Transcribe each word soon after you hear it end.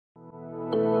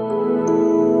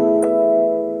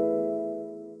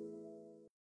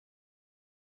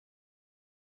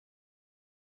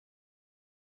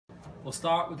We'll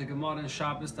start with the Gemara in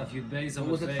Shabbos, Daf Yud Beis.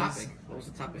 What was the topic? What was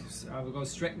the topic? I will go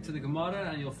straight into the Gemara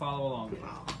and you'll follow along.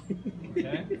 Wow.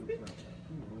 Okay?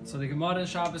 So the Gemara in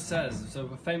Shabbos says, so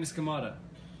a famous Gemara,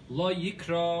 Lo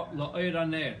Yikra Lo Oira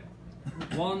Ner.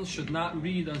 One should not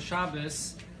read on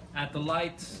Shabbos at the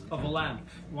light of a lamp.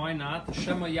 Why not?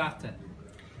 Shema Yate.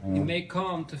 He may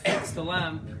come to fix the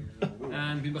lamp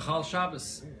and be Bechal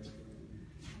Shabbos.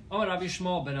 Oh, Rabbi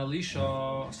Shmuel ben Elisha.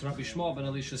 So Rabbi Shmuel ben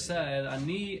Elisha said,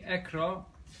 "Ani ekra,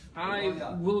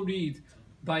 I will read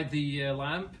by the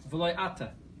lamp, v'loy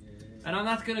ata, and I'm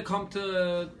not going to come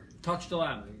to touch the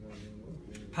lamp."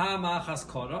 Pa'amachas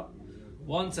kora.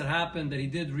 Once it happened that he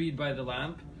did read by the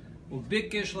lamp,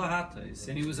 ubikish lahatais,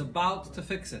 and he was about to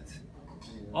fix it.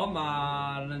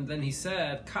 Omar, and then he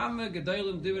said, "Kama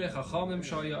gedolim divrei chachamim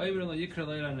shaya oimrim lo yikra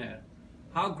leila ner."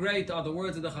 How great are the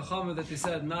words of the Chachamim that they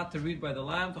said not to read by the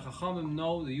lamp. The Chachamim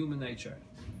know the human nature.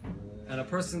 And a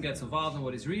person gets involved in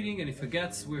what he's reading and he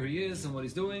forgets where he is and what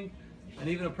he's doing. And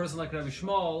even a person like Rabbi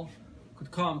Shmuel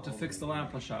could come to fix the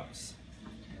lamp on Shabbos.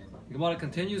 The Gemara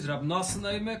continues, Rab Nasan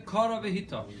Kara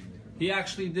Vehita. He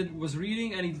actually was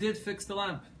reading and he did fix the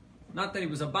lamp. Not that he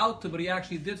was about to, but he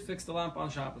actually did fix the lamp on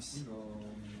Shabbos.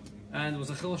 And it was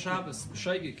a Chil Shabbos,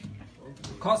 Shegig.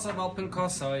 Kosav Alpin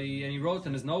Kosai, and he wrote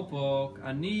in his notebook,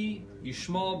 Ani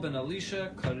Yishmael ben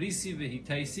Elisha Karisi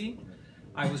v'hitesi.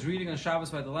 I was reading on Shabbos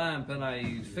by the lamp, and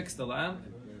I fixed the lamp.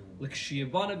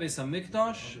 L'kshiyabana Beis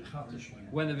Hamikdosh,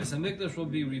 when the Beis Hamikdosh will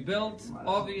be rebuilt,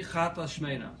 Avi Chatas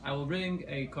Shmeina. I will bring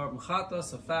a korban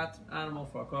chatas, a fat animal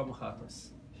for a korban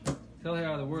chatas. Till here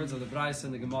are the words of the Brais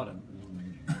and the Gemara.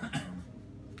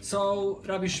 So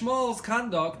Rabbi Shmuel's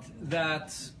conduct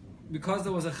that, because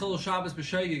there was a Chil Shabbos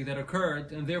B'Shegig that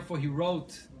occurred, and therefore he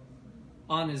wrote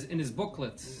in his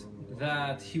booklet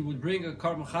that he would bring a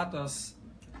korban chatas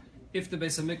if the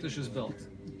Beis Hamikdosh is built.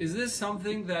 Is this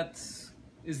something that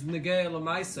is negei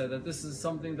l'maisa? That this is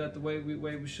something that the way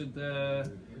we should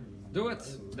do it?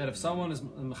 That if someone is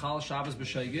Mechal Shabbos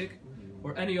B'Shegig,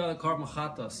 or any other korban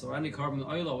chatas, or any korban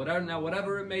oila,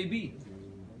 whatever it may be,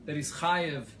 that he's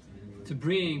chayev to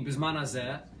bring Bizman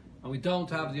Hazeh, and we don't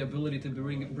have the ability to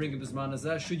bring a Bizman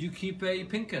Hazeh, should you keep a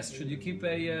pinkus? Should you keep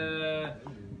a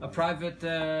private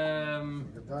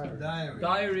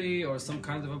diary or some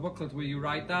kind of a booklet where you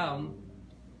write down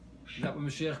that when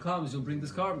Mashiach comes, you'll bring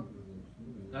this korban?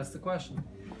 That's the question.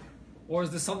 Or is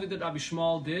this something that Rabbi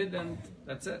Shmuel did and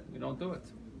that's it? We don't do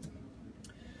it.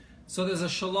 So there's a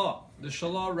shalah. The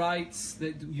shalah writes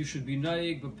that you should be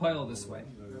naig b'poil this way.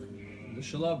 The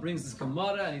Shalah brings this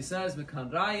Gemara and he says Mekan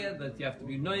Raya that you have to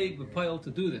be naig b'poil to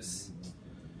do this.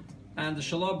 And the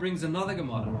Shalah brings another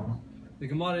Gemara. The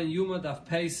Gemara in Yuma Daf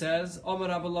Pei says Omer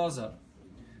Rabbi Lazar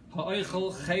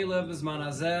Ha'oichel chaylev b'zman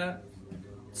hazeh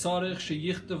tzarich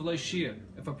sheyichtav leishir.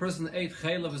 If a person ate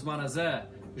chaylev b'zman hazeh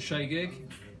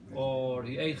b'sheigig, or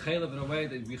he ate chaylev in a way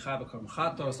that we have a korban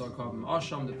chatos or a korban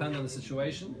asham, depending on the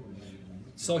situation,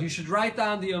 so he should write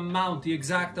down the amount, the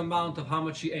exact amount of how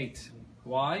much he ate.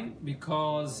 Why?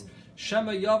 Because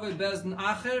Shema Yaveh Bezdin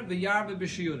Acher v'Yarbe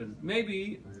B'Shiurin.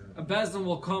 Maybe a Bezdin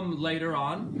will come later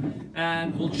on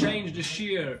and will change the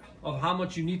shear of how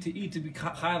much you need to eat to be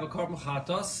chayav a korban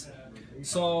chatos.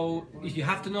 So you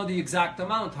have to know the exact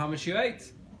amount, how much you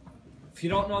ate. If you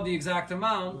don't know the exact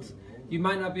amount, you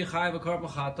might not be chayav a korban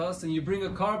chatos, and you bring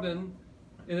a korban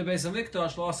in the Beis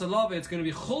Hamikdosh, L'Asalave, it's going to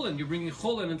be chulin. You're bringing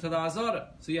chulin into the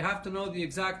Azara. So you have to know the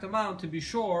exact amount to be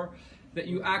sure that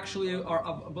you actually are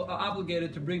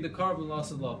obligated to bring the korban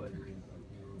L'Asalave.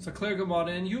 So clear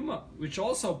Gemara in Yuma, which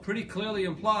also pretty clearly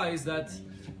implies that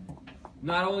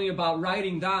not only about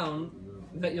writing down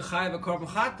that you chayav a korban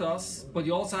chatos, but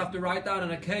you also have to write down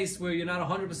in a case where you're not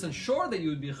 100% sure that you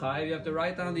would be chayav, you have to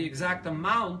write down the exact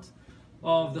amount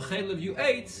of the chaylev you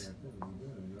ate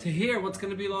to hear what's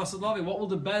going to be L'Asalave. What will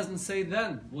the Bezdin say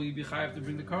then? Will you be chayav to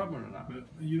bring the korban or not? But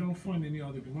you don't find any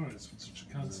other Gemaras with such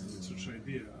a concept, such an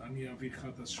idea.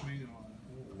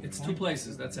 It's two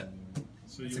places, that's it.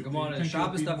 So it's a Gemara in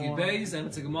Shabbos Daf Yud Beis, and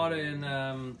it's a Gemara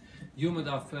in Yuma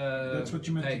Daf That's what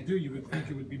you meant to do. You would think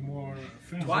it would be more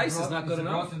fair. Twice is not good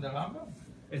enough. Brought in the Rambam?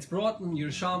 It's brought in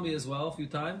Yerushalmi as well a few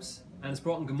times, and it's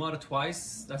brought in Gemara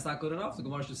twice. That's not good enough. The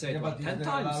Gemara should say it 10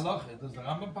 times. Does the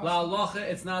Rambam pass? La Halacha,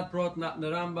 it's not brought not in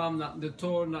the Rambam, not in the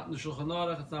Torah, not in the Shulchan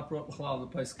Aruch. It's not brought in the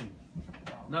Pesachim.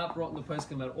 Not brought in the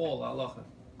Pesachim at all. La Halacha.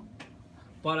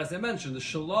 But as I mentioned, the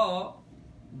Shalah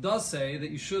does say that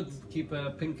you should keep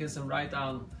a pinkus and write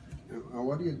down And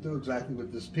what do you do exactly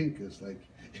with this pinkus? Like,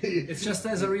 It's just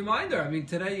as a reminder. I mean,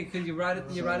 today you write it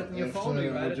in your phone. Or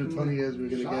you write it in 20 years,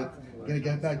 we're gonna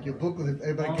get back your booklet. If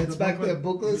everybody gets back their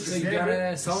booklet, So you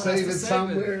gotta save it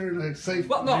somewhere, like safe.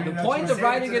 Well, no. Maybe The that's point why of I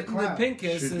writing say it in the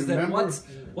pinkus Should is that remember.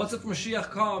 what's if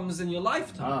Mashiach comes in your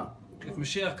lifetime? If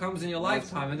Mashiach comes in your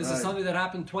lifetime, and this is Right. something that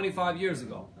happened 25 years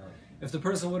ago, if the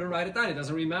person wouldn't write it down, he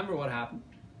doesn't remember what happened.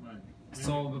 Right.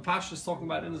 So the Pasha is talking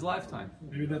about it in his lifetime.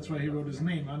 Maybe that's why he wrote his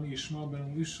name, Ani Yishmael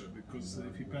ben Elisha, because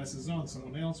if he passes on,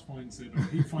 someone else finds it, or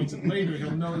he finds it later, he'll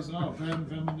know, Vem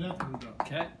and that.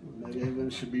 Okay. Maybe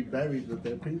everyone should be buried with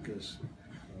their pinkus.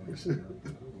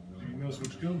 He knows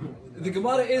which Gilgal. The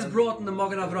Gemara is brought in the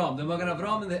Magen Avram. The Magen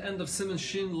Avram in the end of Siman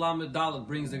Shin Lamed Dalet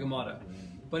brings the Gemara.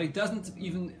 But it doesn't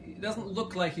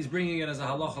look like he's bringing it as a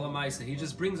halacha l'maisa. He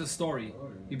just brings a story.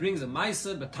 He brings a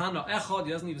maisa betana echad.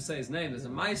 He doesn't even say his name. There's a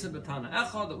maisa betana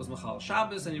echad that was Machal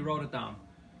Shabbos, and he wrote it down.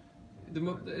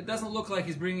 It doesn't look like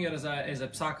he's bringing it as a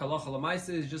psak halacha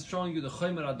l'maisa. He's just showing you the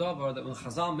chomer adavar that when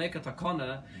Chazal make a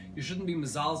takana, you shouldn't be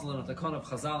mezalzel in a takana of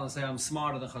Chazal and say I'm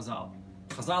smarter than Chazal.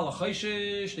 Chazal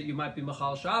achayshish that you might be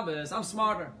Machal Shabbos. I'm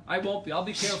smarter. I won't be. I'll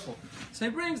be careful. So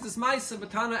he brings this Maisa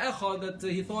Batana Echad that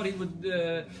he thought he would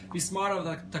be smarter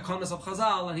than the Takanas of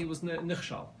Chazal, and he was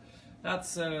Nichshal.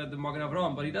 That's the Magen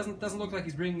Avram, but he doesn't look like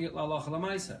he's bringing it La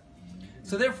Maisa.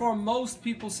 So therefore, most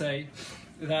people say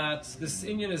that this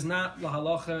Inyan is not La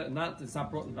Halacha, it's not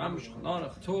brought in Rambam, Shulchan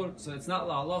Aruch, Tur, so it's not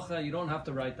La Halacha. You don't have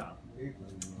to write down.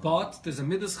 But there's a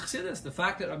Midas Chassidus. The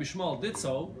fact that Rabbi Shmuel did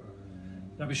so.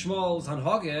 Rabbi Shmuel's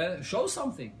Hanhage shows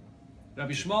something.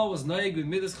 Rabbi Shmuel was naig with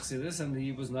Midas Chassidus, and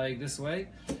he was naig this way,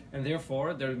 and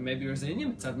therefore maybe there's an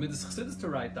inyan to have Midas Chassidus to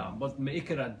write down, but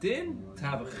Meikar Adin to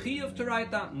have a chiyuv to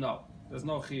write down, no, there's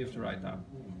no chiyuv to write down.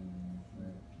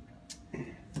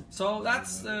 So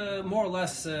that's more or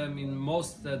less.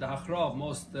 Most the Achrav,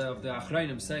 most of the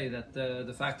Achrayim say that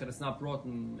the fact that it's not brought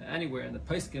in anywhere in the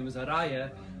Peskim is a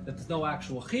raya that there's no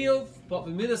actual chiyuv, but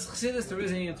with Midas Chassidus there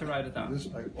is a need to write it down. This,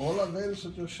 like, all of them is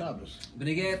just Shabbos. But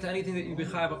you get anything that you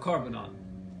bechayev a carbon on.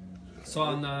 So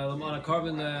on a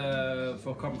carbon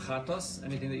for carbon chatos,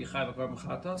 anything that you chayev a carbon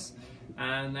chatos,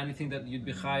 and anything that you'd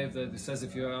bechayev that says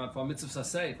if you're for a mitzvah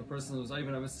saseh, if a person who's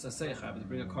even a mitzvah saseh chayev to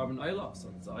bring a carbon oila, so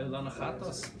it's oila on a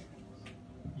chatos.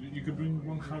 You could bring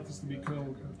one chatas to be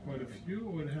called quite a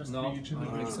few, or it has to No, be each I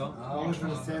don't think so.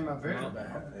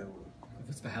 If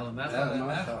it's behelam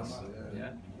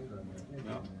yeah.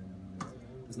 No.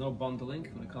 There's no bundling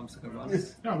when it comes to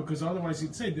karbanos. No, because otherwise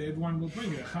you'd say that everyone will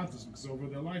bring it chatas because over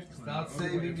their lifetime. Start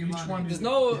saving your money. There's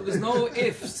no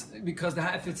ifs because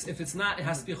if it's not, it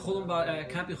has to be chulum it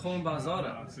can't be chulum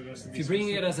ba'azara. If you're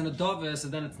bringing it as an adova, so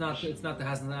then it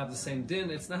doesn't have the same din.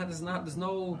 There's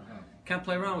no can't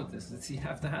play around with this. It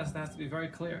has to be very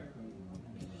clear.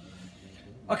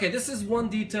 Okay, this is one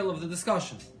detail of the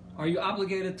discussion. Are you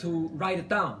obligated to write it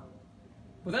down?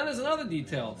 Well, then there's another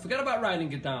detail. Forget about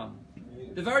writing it down.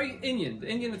 The very Inyan, the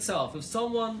Inyan itself, if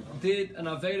someone did an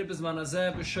Aveda B'zman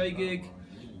Hazeh B'sheigig,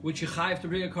 which you chayiv to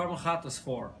bring a carbon chatas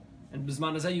for, and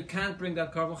B'zman Hazeh you can't bring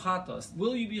that carbon chatas,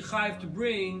 will you be chayiv to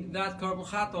bring that carbon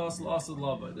chatas l'asad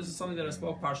lava? This is something that I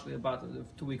spoke partially about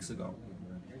 2 weeks ago.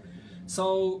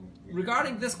 So,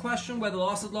 regarding this question, whether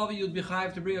l'asad lava you'd be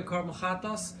chayiv to bring a carbon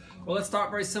chatas, well, let's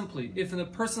start very simply. If in a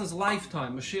person's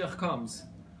lifetime Mashiach comes,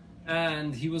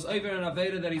 and he was over an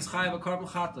Aveda that he's chayav a carbon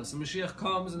chatas, and Mashiach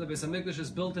comes and the Beis Hamikdosh is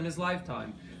built in his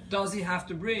lifetime, does he have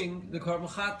to bring the carbon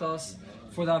chatas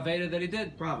for the Aveda that he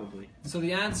did? Probably. So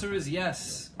the answer is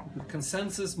yes. The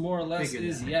consensus more or less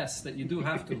is yes, that you do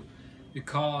have to.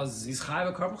 Because he's chayav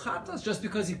a carbon chatas. Just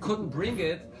because he couldn't bring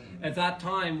it at that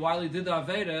time while he did the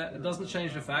Aveda, it doesn't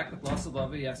change the fact that loss of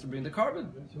love he has to bring the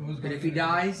carbon. But if he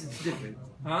dies, it's different.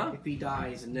 Huh? If he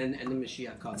dies and then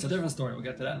Mashiach comes. It's a different story. We'll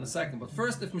get to that in a second. But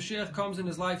first, if Mashiach comes in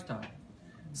his lifetime,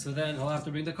 so then he'll have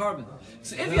to bring the carbon.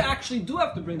 So if you actually do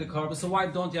have to bring the carbon, so why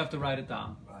don't you have to write it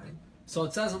down? So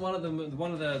it says in one of the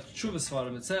Tshuvas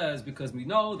Svarim, it says, because we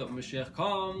know that when Mashiach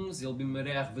comes, he'll be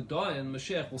Mereach V'doy, and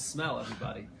Mashiach will smell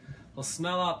everybody. He'll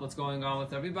smell out what's going on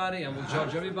with everybody, and will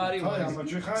judge everybody.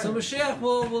 So Mashiach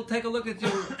will take a look at you,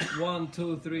 1,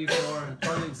 2, 3, 4, and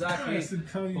tell you exactly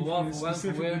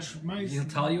where. He'll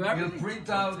tell you everything. He'll print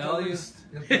out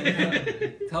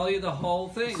tell you the whole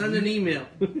thing. Send an email.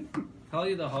 Tell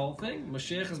you the whole thing.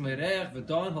 Mashiach is Meirech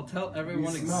V'don. He'll tell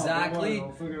everyone exactly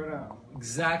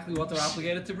what they're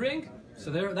obligated to bring. So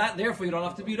therefore you don't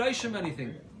have to be Reishim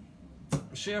anything.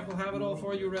 Mashiach will have it all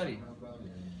for you ready.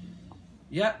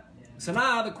 Yeah. So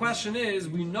now the question is,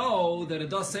 we know that it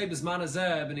does say B'zman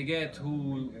Hazeh b'neget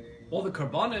who all the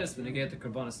karbanis, b'neget the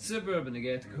karbanis tzibur,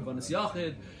 b'neget the karbanis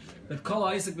yachid, that kol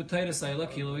ha'isik b'teira sayla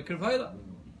kilo v'kervayla.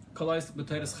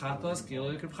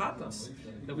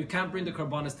 that we can't bring the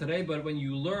karbanis today, but when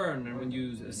you learn and when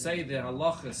you say the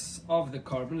halachas of the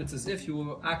carbon, it's as if you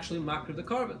were actually makar the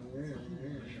carbon.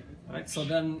 Right? So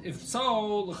then, if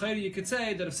so, you could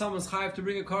say that if someone's chayav to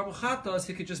bring a carbon chatas,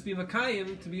 he could just be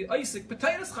makayim to be isik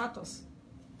b'teiras chatas,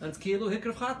 and it's kilu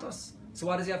hikr chatas. So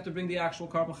why does he have to bring the actual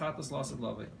carbon chatas loss of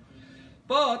love?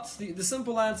 But the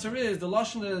simple answer is the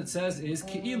lashon that it says is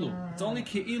ki'ilu. It's only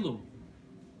ki'ilu,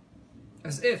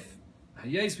 as if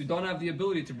yes, we don't have the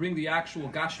ability to bring the actual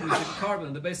gashmi carbon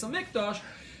in the Beis Hamikdosh,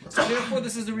 so therefore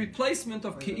this is a replacement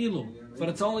of ki'ilu, but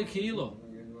it's only ki'ilu.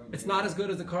 It's not as good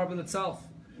as the carbon itself.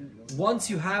 Once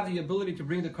you have the ability to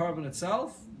bring the carbon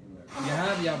itself, you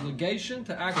have the obligation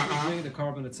to actually bring the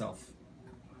carbon itself.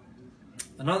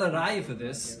 Another raya for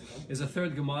this is a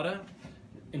third Gemara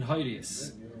in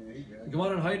Hoyrius.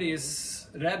 Gemara in Hoyrius,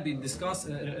 Rabbeinu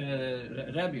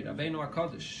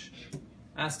HaKadosh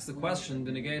asks the question,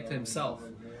 the negate to himself.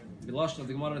 The lashon of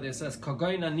the Gemara there says,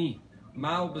 Kagoynani,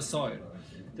 Ma'u Besoir.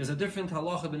 There's a different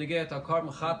halacha b'negei to a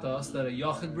carbon chatas that a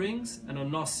yachid brings and a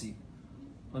nasi.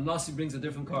 A nasi brings a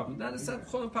different carbon. That is said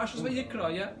in Pashas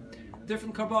Vayikra, yeah?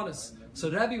 Different carbonis.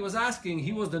 So Rabbi was asking,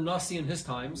 he was the nasi in his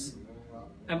times.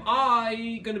 Am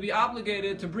I going to be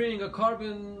obligated to bring a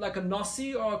carbon like a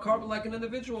nasi or a carbon like an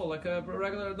individual, like a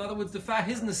regular? In other words, the fact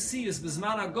his nasi is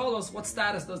bizman agolos, what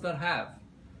status does that have?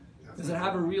 Does it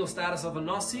have a real status of a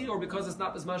nasi, or because it's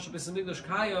not bizman Beis Hamikdosh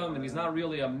kayam and he's not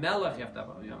really a melech, you have to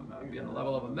have be on the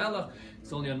level of a melech.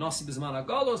 It's only a nasi bizman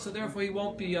agolos, so therefore he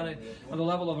won't be on the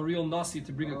level of a real nasi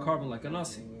to bring a carbon like a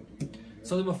nasi.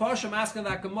 So the Mefarshim asking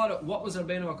that Gemara, what was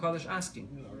Rabbeinu HaKadosh asking?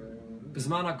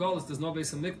 Bizman agolos, there's no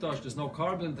Beis Hamikdosh, there's no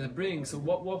carbon to bring. So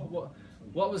what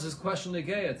was his question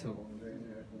negaya to?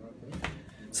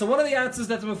 So one of the answers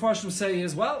that the Mefarshim say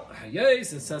is, well,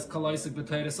 yes, it says kalaisik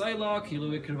b'teiras ayla,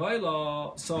 kilu ikir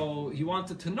vayla. So he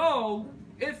wanted to know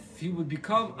if he would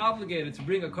become obligated to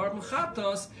bring a carbon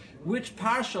chatos, which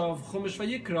parsha of Chumash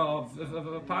Vayikra, of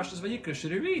Parshas Vayikra,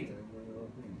 should he read?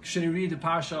 Should he read the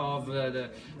parsha of the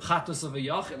chatos of a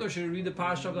yachid, or should he read the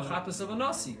parsha of the chatos of a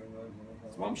nasi?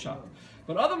 It's one shot.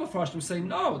 But other Mefarshim say,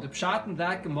 no, the pshat in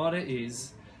that Gemara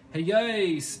is, hey,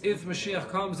 yes, if Mashiach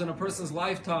comes in a person's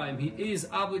lifetime, he is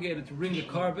obligated to bring the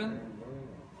carbon.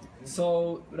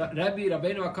 So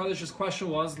Rabbeinu HaKadosh's question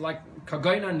was, like,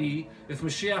 Kagoynani, if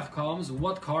Mashiach comes,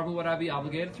 what carbon would I be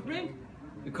obligated to bring?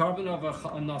 The carbon of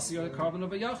a nasi or the carbon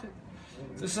of a yachid?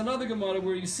 There's another Gemara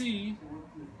where you see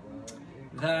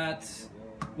that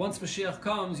once Mashiach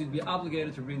comes, you'd be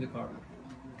obligated to bring the carbon.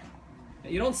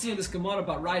 You don't see in this Gemara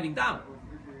about writing down.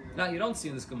 Now, you don't see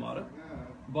in this Gemara.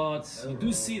 But you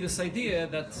do see this idea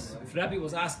that if Rabbi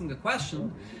was asking the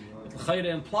question, it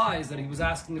implies that he was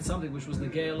asking something which was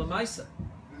Negei L'maisa.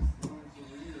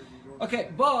 Okay,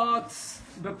 but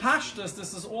Pashtus,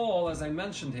 this is all, as I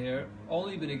mentioned here,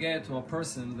 only B'negei to a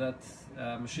person that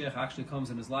Mashiach actually comes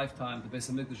in his lifetime, the Beis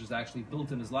Hamikdosh is actually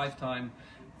built in his lifetime,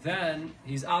 then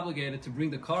he's obligated to bring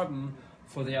the carbon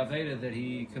for the Aveda that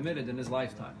he committed in his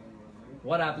lifetime.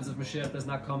 What happens if Mashiach does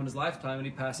not come in his lifetime and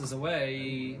he passes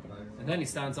away, and then he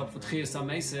stands up for Tchiyas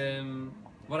HaMeisim?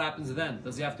 What happens then?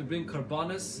 Does he have to bring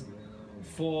karbanis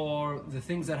for the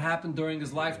things that happened during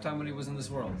his lifetime when he was in this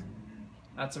world?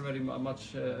 That's already a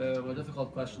much more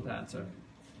difficult question to answer.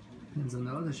 Depends on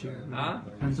the other share.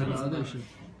 Depends on the other share.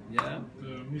 Yeah. The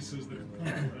Misa is the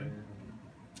component, right?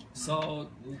 So,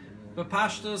 but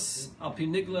Pashtus, Al Pi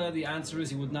Nigla, the answer is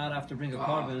he would not have to bring a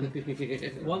carbon.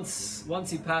 Once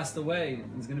he passed away,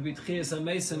 he's going to be Tchiyas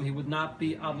HaMeisim, he would not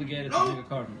be obligated to bring a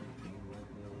carbon.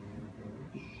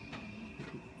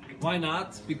 Why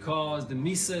not? Because the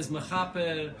Misa is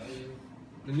Mechaper,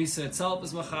 the Misa itself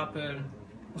is Mechaper.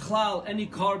 B'chlal, any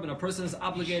carbon a person is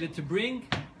obligated to bring,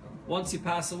 once you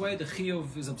pass away, the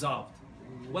Chiyuv is absolved.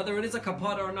 Whether it is a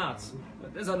kapara or not.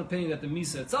 There's an opinion that the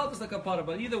Misa itself is the kapara,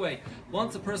 but either way,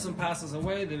 once a person passes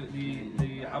away,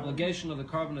 the obligation of the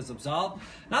carbon is absolved.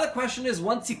 Now the question is,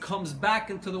 once he comes back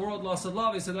into the world lost of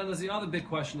love, so then there's the other big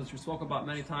question that we spoke about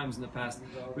many times in the past,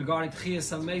 regarding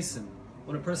Tchiyas HaMeisim.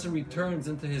 When a person returns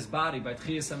into his body by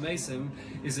Tchiyas HaMeisim,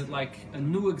 is it like a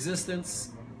new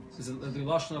existence? Is it the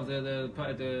lashon of the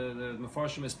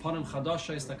Mefarshim is Panim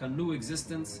Chadasha, it's like a new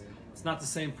existence? It's not the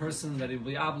same person that he will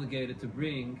be obligated to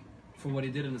bring for what he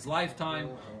did in his lifetime,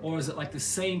 or is it like the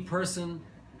same person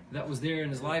that was there in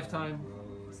his lifetime?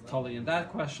 It's totally in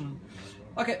that question.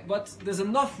 Okay, but there's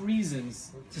enough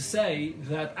reasons to say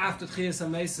that after Tchiyas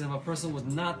HaMeisim, a person would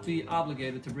not be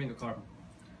obligated to bring a carbon.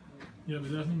 Yeah,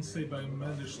 but that doesn't say by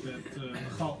Medish that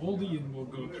all the Yidden will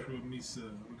go through a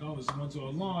Misa, regardless of ones who are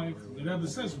alive. The Rebbe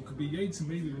says we could be Yates, and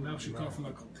maybe we're not Shikaf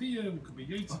like Altiyah, we could be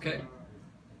Yates. Okay.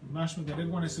 mashma that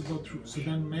everyone has to go through. So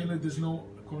then, Mele, there's no,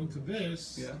 according to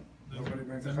this, Yeah.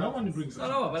 then no one brings it.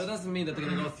 No, but it doesn't mean that they're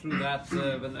going to go through that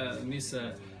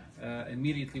Misa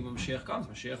immediately when Mashiach comes.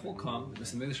 Mashiach will come, the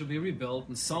Beis Hamikdash will be rebuilt,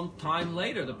 and some time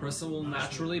later the person will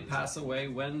naturally pass away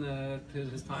when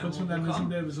his time will come. Isn't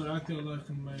there and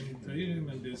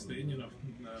there's the Indian of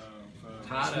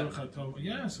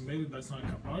yeah, so maybe that's not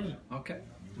kapara. Okay,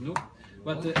 no.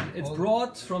 But it's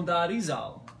brought from the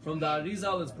Arizal. From the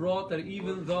Arizal, it's brought that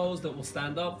even those that will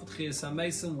stand up for Chiyas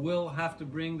HaMesim will have to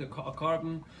bring a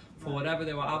carbon for whatever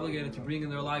they were obligated to bring in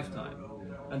their lifetime.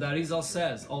 And the Arizal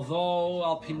says, although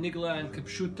Al Pinigla and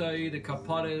Kipshutai, the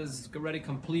kapara is already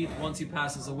complete once he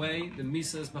passes away, the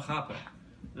Misa is Mechaper.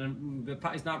 And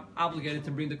he's not obligated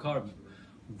to bring the carbon.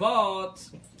 But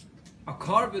a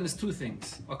carbon is two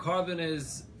things. A carbon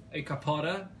is a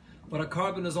kapara, but a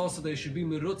carbon is also they should be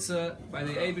merutza by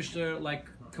the Eibishter, like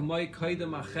kamoi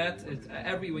kaidem achet.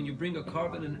 When you bring a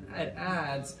carbon, it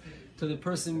adds to the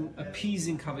person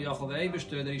appeasing kaviyachol the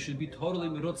Eibishter that he should be totally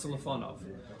merutza lefanov.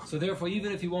 So therefore,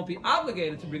 even if he won't be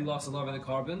obligated to bring loss of love in the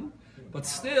carbon, but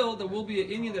still there will be an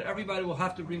Indian that everybody will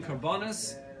have to bring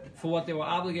karbanas for what they were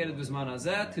obligated with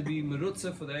manazet to be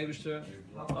merutza for the Eibishter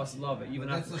loss of love, even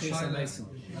after Chiyas HaMesim.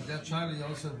 And that child he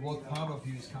also what part of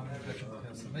you is coming back from the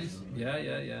Chiyas HaMesim.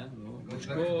 Yeah. Which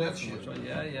Back to go? that shit.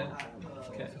 Yeah.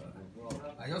 Okay.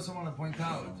 I also want to point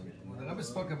out when the Rebbe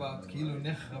spoke about Kilu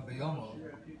Nechra Beyomo.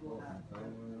 I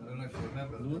don't know if you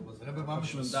remember. It was Rebbe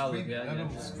Mamish was screaming. Rebbe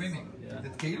was screaming.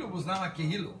 That Kilu was not a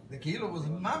Kilu. The Kilu was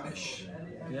Mamish.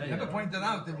 Rebbe pointed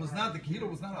out it was not the Kilu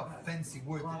was not a fancy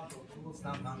word. It's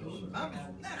not Mamish.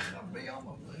 Mamish Nechra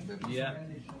Beyomo. Yeah.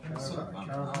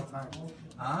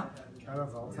 Huh?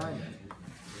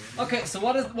 Okay, so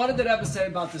what did the Rebbe say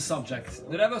about this subject?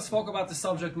 The Rebbe spoke about the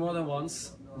subject more than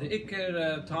once. The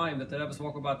Iker time that the Rebbe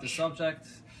spoke about this subject,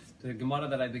 the Gemara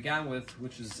that I began with,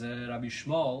 which is Rabbi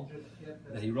Shmuel,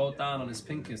 that he wrote down on his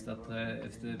pinkis that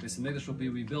if the Beis Hamikdash will be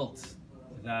rebuilt,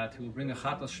 that he will bring a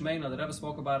Chatas Shmeina. The Rebbe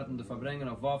spoke about it in the Farbrengen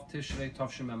of Vav Tishrei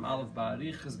Tovshim Mem Aleph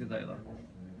Ba'arichas Gedaila.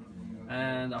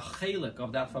 And a chelik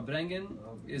of that Farbrengen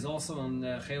is also in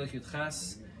Chelik Yud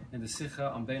Ches in the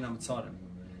Sicha on Bein HaMetzarim.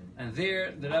 And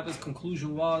there, the Rebbe's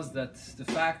conclusion was that the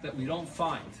fact that we don't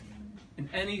find in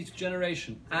any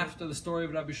generation after the story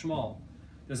of Rabbi Shmuel,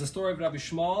 there's a story of Rabbi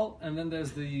Shmuel, and then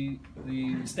there's the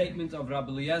statement of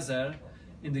Rabbi Eliezer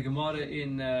in the Gemara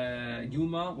in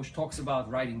Yuma, which talks about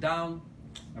writing down.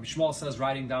 Rabbi Shmuel says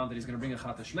writing down that he's going to bring a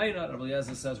Chat Shmeina. Rabbi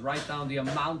Eliezer says write down the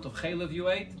amount of chaylev you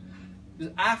ate.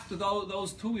 After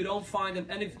those two, we don't find in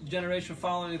any generation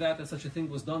following that such a thing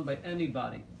was done by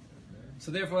anybody. So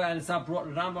therefore, and it's not brought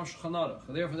in Rambam Shulchan Aruch.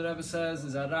 Therefore, the Rebbe says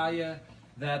is a raya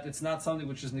that it's not something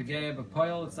which is negei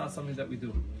b'poil. It's not something that we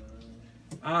do.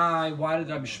 Why did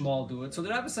Rabbi Shmuel do it? So the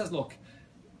Rebbe says, look,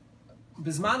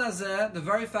 Bizman hazeh, the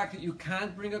very fact that you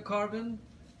can't bring a carbon,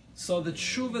 so the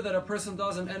tshuva that a person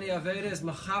does in any aveda is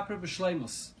mechaper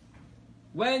b'shleimus.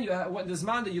 When there's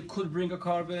man that you could bring a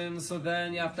carbon, so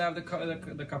then you have to have the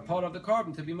kapara of the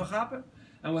carbon to be mechaper.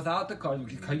 And without the carbon,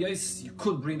 you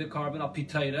could bring the carbon al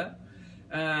pitayra,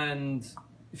 and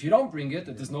if you don't bring it,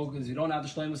 you don't have the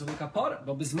shleimus of the kapara.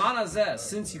 But bisman hazeh,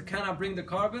 since you cannot bring the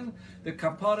carbon, the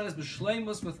kapara is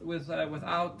b'shleimus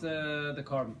without the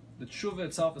carbon. The tshuva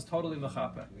itself is totally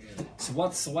mechaper. So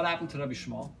what happened to Rabbi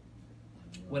Shmuel?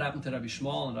 What happened to Rabbi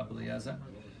Shmuel and Rabbi Eliezer?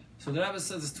 So the Rebbe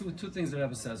says, there's two things the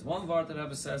Rebbe says. One part the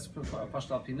Rebbe says,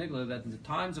 Pashtal Pinigla, that in the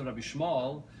times of Rabbi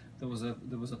Shmuel, there was a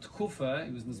tekufa,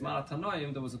 it was in Zman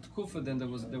HaTanoim, there was a tekufa, then there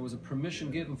was a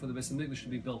permission given for the Beis Hamikdash to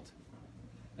be built.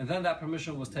 And then that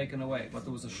permission was taken away. But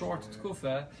there was a short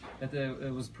tekufa that there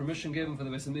was permission given for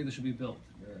the Beis Hamikdash to be built.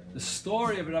 The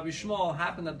story of Rabbi Shmuel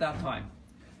happened at that time.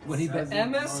 When he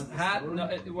be'emes had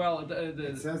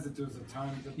it says that there was a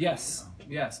time.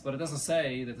 Yes, but it doesn't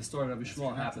say that the story of Rabbi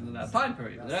Shmuel happened in that time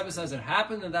period. The Rebbe says it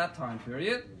happened in that time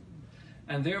period,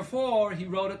 and therefore he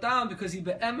wrote it down because he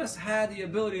be'emes had the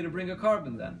ability to bring a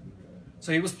carbon then,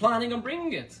 so he was planning on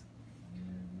bringing it,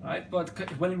 right? But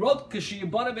when he wrote Kashi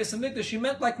Yibana Beis Hamikdash, he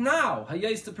meant like now.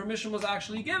 Hayes, the permission was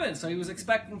actually given, so he was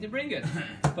expecting to bring it,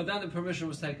 but then the permission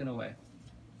was taken away,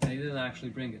 and he didn't actually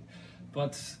bring it.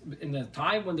 But in the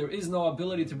time when there is no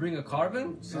ability to bring a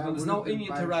carbon, so there's no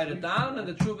inyan to write it down, and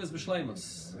the truth is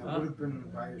b'shleimus. That would have been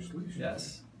by a shlish.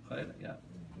 Yes, yeah.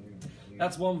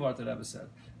 That's one word that Rebbe said.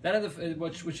 Then,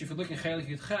 which if you look in Chelik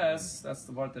Yud Ches, that's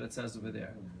the word that it says over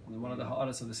there, in one of the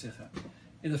ha'aras of the Sicha.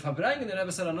 In the Farbrengen, the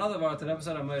Rebbe said another word. The Rebbe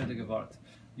said a meidige word.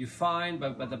 You find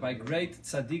by great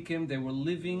tzaddikim they were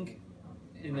living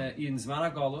in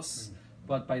Zman HaGolus.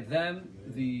 But by them,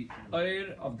 the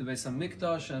Eir of the Beis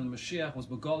Hamikdosh and Mashiach was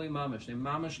Begoli Mamish. They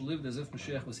Mamish lived as if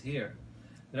Mashiach was here.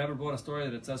 The Rebbe brought a story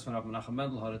that it says from Rabbi Menachem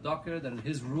Mendel had a doctor that in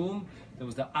his room there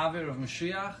was the Avir of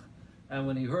Mashiach, and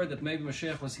when he heard that maybe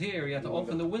Mashiach was here, he had to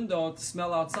open the window to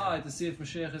smell outside to see if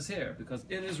Mashiach is here, because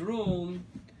in his room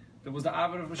there was the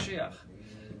Avir of Mashiach.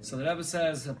 So the Rebbe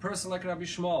says a person like Rabbi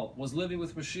Shmuel was living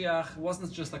with Mashiach. It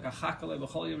wasn't just like a chakale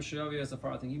b'chol yom she'yavi as a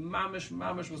far thing. He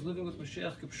mamish was living with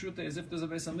Mashiach k'pshuta as if there's a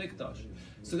Beis Hamikdosh.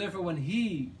 So therefore, when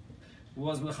he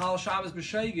was Mechal Shabbos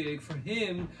b'Sheigig, for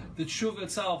him the tshuva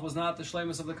itself was not the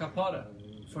shleimus of the kapara.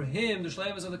 For him, the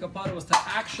shleimus of the kapara was to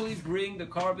actually bring the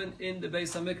carbon in the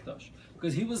Beis Hamikdosh,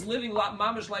 because he was living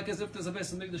mamish like as if there's a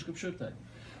Beis Hamikdosh k'pshuta.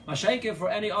 Mashenke for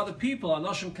any other people,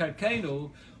 Anoshim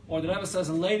Karkenu, or the Rebbe says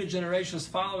in later generations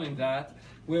following that,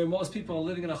 where most people are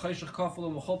living in a chayshach kafel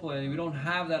and mechopel, and we don't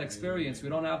have that experience, we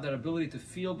don't have that ability to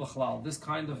feel b'chlal, this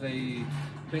kind of a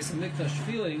Beis Hamikdash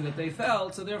feeling that they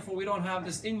felt, so therefore we don't have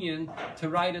this inyan to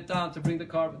write it down, to bring the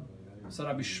carbon. So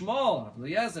Rabbi Shmuel,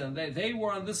 Rabbi Eliezer, and they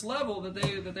were on this level that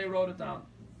they wrote it down.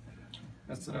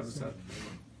 That's what Rebbe said.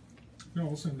 No,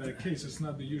 also in that case, it's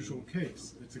not the usual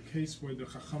case. It's a case where the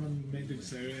Chachamim made the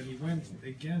Exile and he went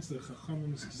against the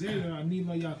Chachamim's Exile, Ani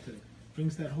La Yate.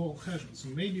 Brings that whole cheshbon. So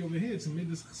maybe over here it's a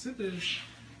Midas Chassidus,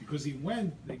 because he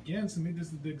went against the Midas,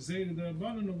 the Exile, the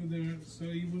Rabbanan over there, so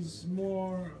he was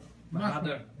more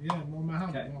Mahader. Yeah, more Mahader.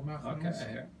 Okay, More Mahader okay, also. I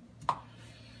hear.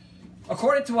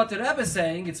 According to what the Rebbe is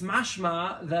saying, it's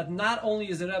mashma that not only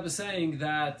is the Rebbe saying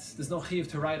that there's no chiyuv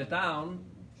to write it down,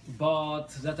 but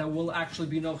that there will actually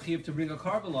be no chiyuv to bring a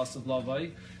carbon loss of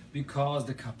lavai, because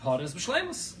the kapara is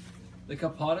b'shleimus. The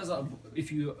kapara is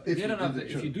if you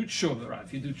do tshuva, right?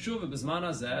 If you do tshuva b'zman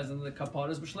hazeh, then the kapara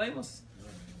is b'shleimus.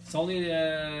 It's only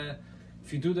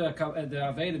if you do the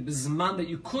aveda b'zman that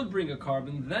you could bring a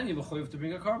carbon, then you have to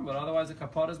bring a carbon. But otherwise, the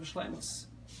kapara is b'shleimus.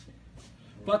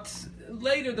 But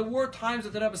later, there were times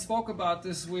that the Rebbe spoke about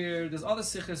this, where there's other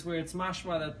sichos where it's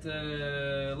mashma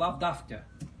that lav dafka.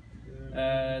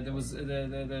 There's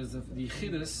the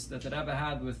chidus that the Rebbe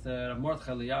had with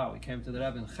Mordechai Eliyahu. He came to the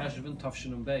Rebbe in Cheshvan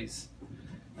Tavshinum Beis,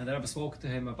 and the Rebbe spoke to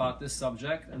him about this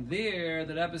subject. And there,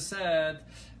 the Rebbe said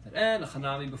that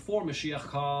before Mashiach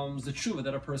comes, the tshuva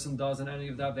that a person does in any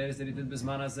of the avedas that he did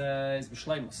bisman hazeh is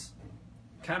b'shleimus.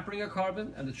 Can't bring a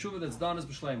carbon, and the tshuva that's done is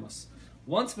b'shleimus.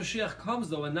 Once Mashiach comes,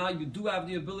 though, and now you do have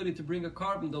the ability to bring a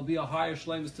carbon, there'll be a higher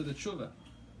shleimus to the tshuva.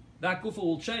 That gufa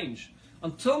will change.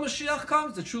 Until Mashiach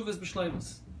comes, the tshuva is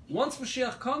b'shleimus. Once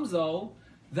Mashiach comes, though,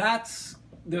 that's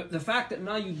the fact that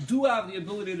now you do have the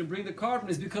ability to bring the carbon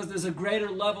is because there's a greater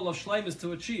level of shleimus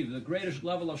to achieve, the greater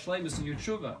level of shleimus in your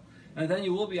tshuva, and then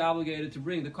you will be obligated to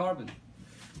bring the carbon.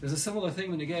 There's a similar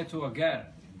thing when you get to a ger,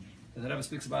 that the Rebbe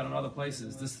speaks about in other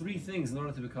places. There's three things in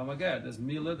order to become a ger. There's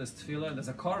milah, there's tefillah, and there's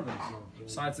a carbon.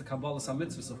 Besides the Kabbalah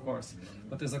mitzvahs, of course.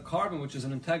 But there's a carbon which is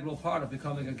an integral part of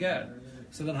becoming a ger.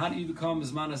 So then how do you become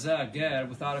Zman Hazeh, ger,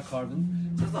 without a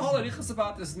carbon? So there's the whole arichas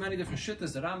about this, many different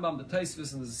shittas, the Rambam, the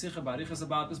Taisvis, and there's a Sikha arichas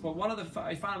about this. But one of the,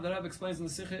 I find that the Rebbe explains in the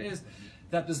Sikha is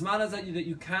that the Zman Hazeh, that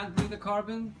you can't bring the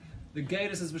carbon, the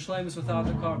Gatus is B'shleimus without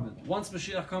the carbon. Once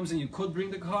Mashiach comes in, you could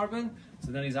bring the carbon,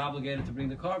 so then he's obligated to bring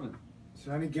the carbon.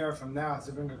 So any gear from now, is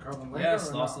it bring a carbon later? Yes,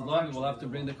 or lost the log, we'll have to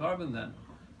bring the carbon then.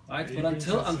 Right? But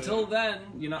until then,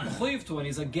 you're not mechuyev to it.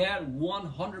 He's a ger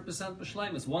 100%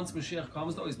 b'shleimus. Once Mashiach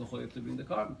comes, though, he's mechuyev to bring the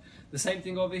carbon. The same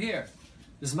thing over here.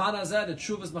 The Zman Hazeh, the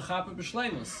tshuva is mechaper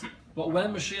b'shleimus. But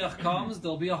when Mashiach comes,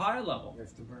 there'll be a higher level. You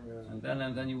have to bring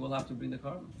and then you will have to bring the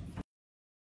carbon.